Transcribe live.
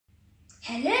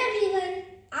Hello everyone,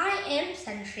 I am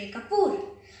Sanshri Kapoor.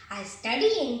 I study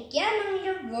in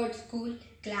MMI Word School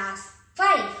Class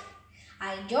 5.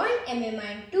 I joined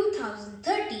MMI in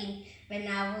 2013 when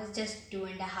I was just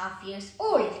 2.5 years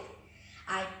old.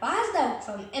 I passed out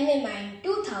from MMI in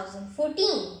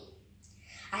 2014.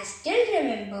 I still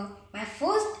remember my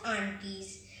first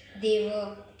aunties. They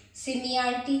were Simi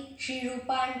auntie, Shri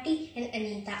Rupa auntie and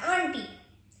Anita auntie.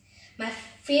 My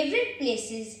favorite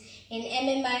places in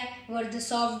MMI were the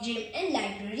soft gym and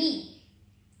library.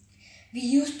 We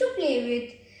used to play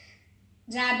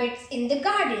with rabbits in the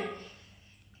garden.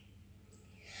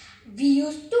 We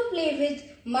used to play with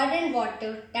mud and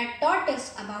water that taught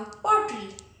us about pottery.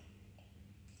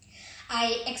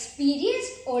 I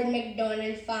experienced Old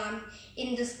MacDonald Farm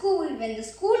in the school when the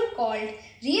school called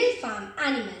Real Farm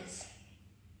Animals.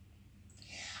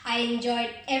 I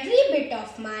enjoyed every bit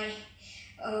of my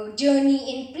journey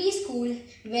in preschool,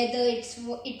 whether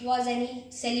it was any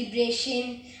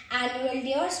celebration, annual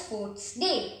day or sports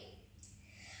day.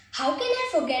 How can I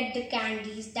forget the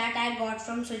candies that I got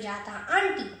from Sujata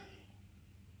auntie?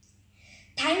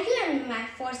 Thank you MMI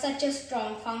for such a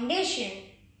strong foundation.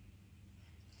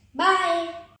 Bye.